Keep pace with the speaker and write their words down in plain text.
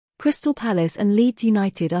Crystal Palace and Leeds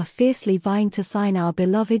United are fiercely vying to sign our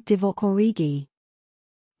beloved Divock Origi.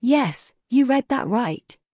 Yes, you read that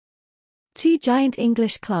right. Two giant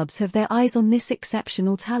English clubs have their eyes on this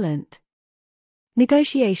exceptional talent.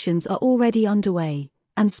 Negotiations are already underway,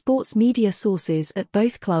 and sports media sources at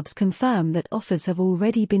both clubs confirm that offers have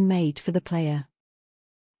already been made for the player.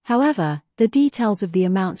 However, the details of the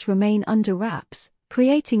amounts remain under wraps,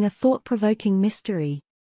 creating a thought-provoking mystery.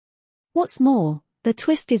 What's more, the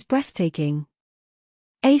twist is breathtaking.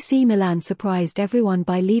 AC Milan surprised everyone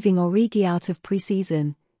by leaving Origi out of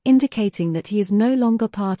pre-season, indicating that he is no longer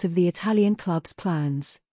part of the Italian club's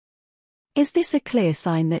plans. Is this a clear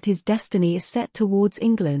sign that his destiny is set towards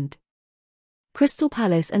England? Crystal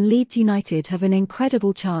Palace and Leeds United have an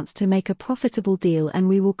incredible chance to make a profitable deal, and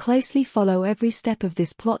we will closely follow every step of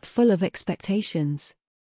this plot full of expectations.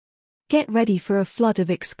 Get ready for a flood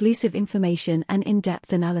of exclusive information and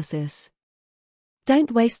in-depth analysis.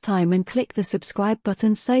 Don't waste time and click the subscribe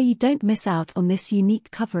button so you don't miss out on this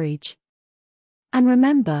unique coverage. And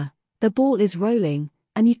remember, the ball is rolling,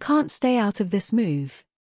 and you can't stay out of this move.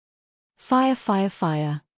 Fire, fire,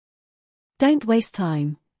 fire. Don't waste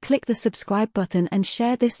time, click the subscribe button and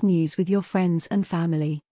share this news with your friends and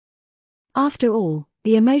family. After all,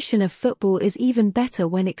 the emotion of football is even better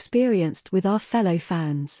when experienced with our fellow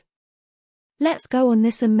fans. Let's go on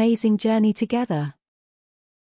this amazing journey together.